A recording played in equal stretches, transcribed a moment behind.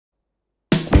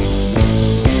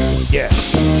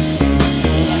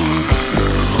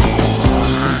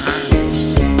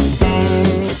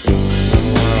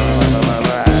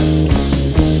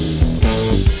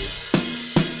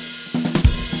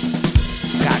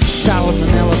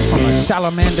salmonella from a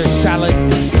salamander salad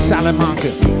in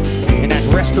Salamanca. In that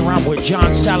restaurant where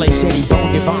John Sally said he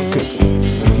boned Ivanka.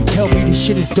 If you tell me this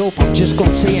shit is dope, I'm just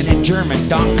gonna say it in German,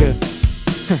 Danke.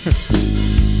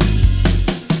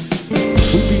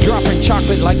 We be dropping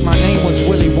chocolate like my name was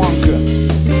Willy Wonka.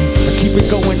 But keep it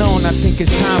going on, I think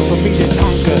it's time for me to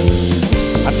conquer.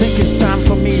 I think it's time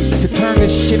for me to turn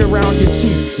this shit around, you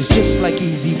see. It's just like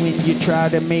easy when you try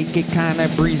to make it kinda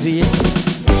breezy.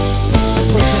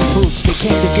 Puss in Boots, they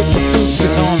came to get the fruits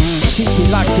and on. See, we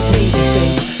like to play to say,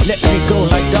 let me go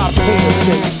like Darth Vader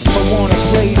say. If I wanna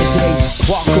play today,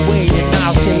 walk away and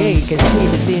I'll say, hey, can see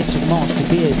that there's some monster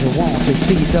bears who want to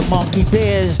see the monkey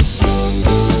bears.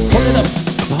 Hold it up,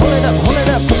 hold it up, hold it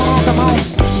up, come on, come on.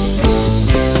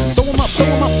 Throw 'em up, throw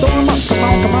 'em up, throw 'em up, come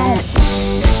on, come on.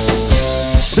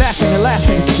 Blasting and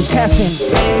lasting, keep casting.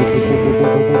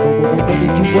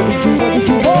 What did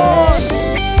you want?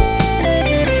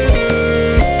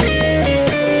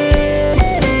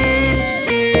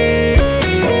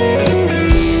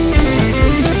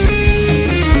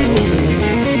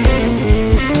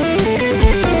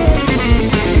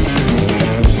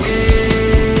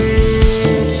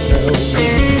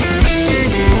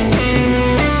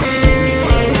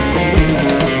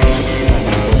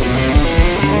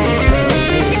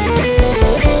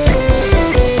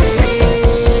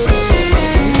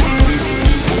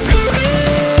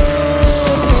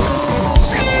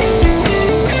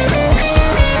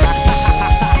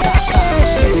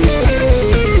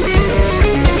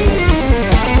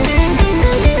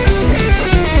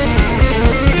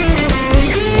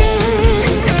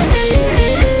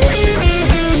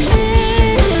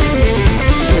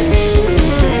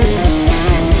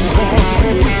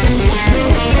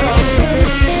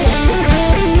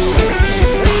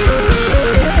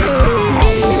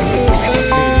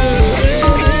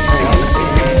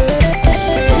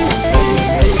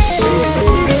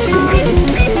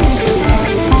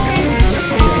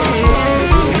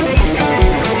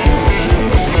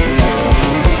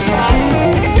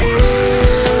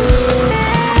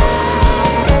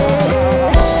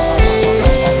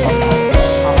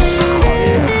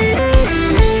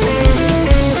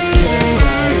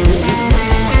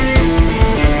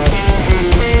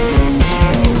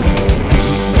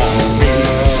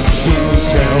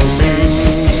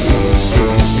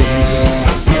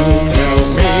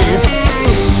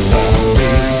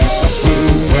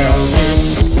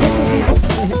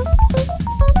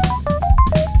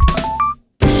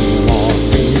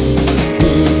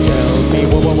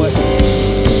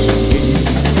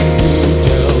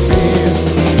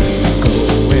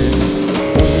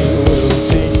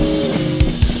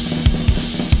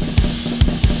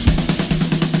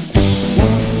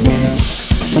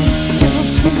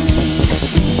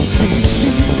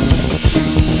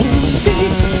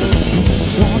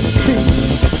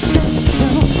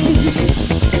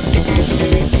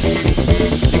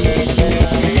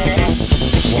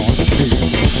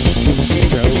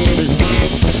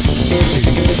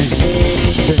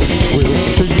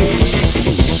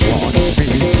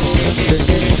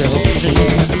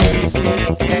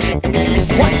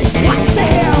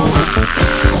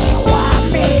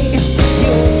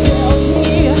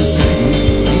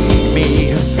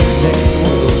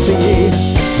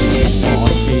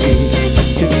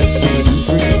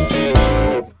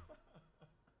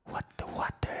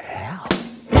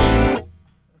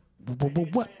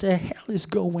 What the hell is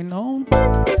going on?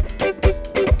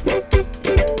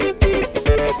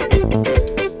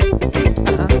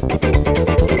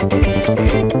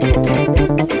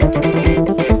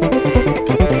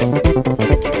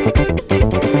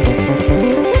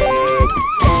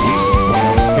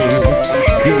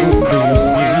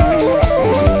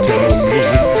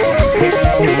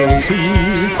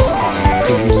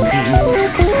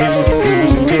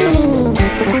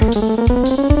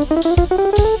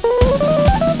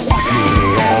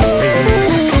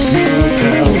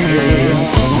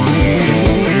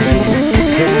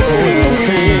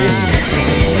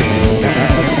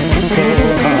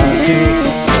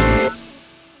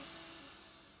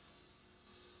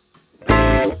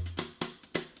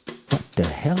 The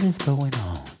hell is going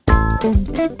on?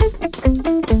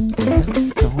 The hell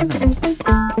is going on?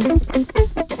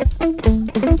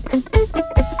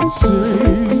 Say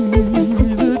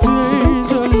the days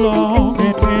are long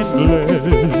and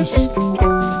endless.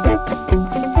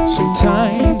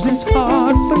 Sometimes it's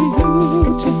hard for you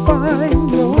to find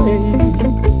your way.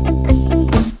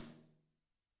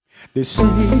 They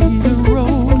say the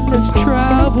road less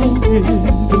traveled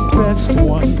is the best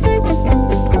one.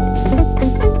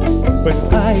 But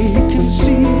I can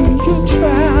see you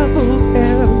travel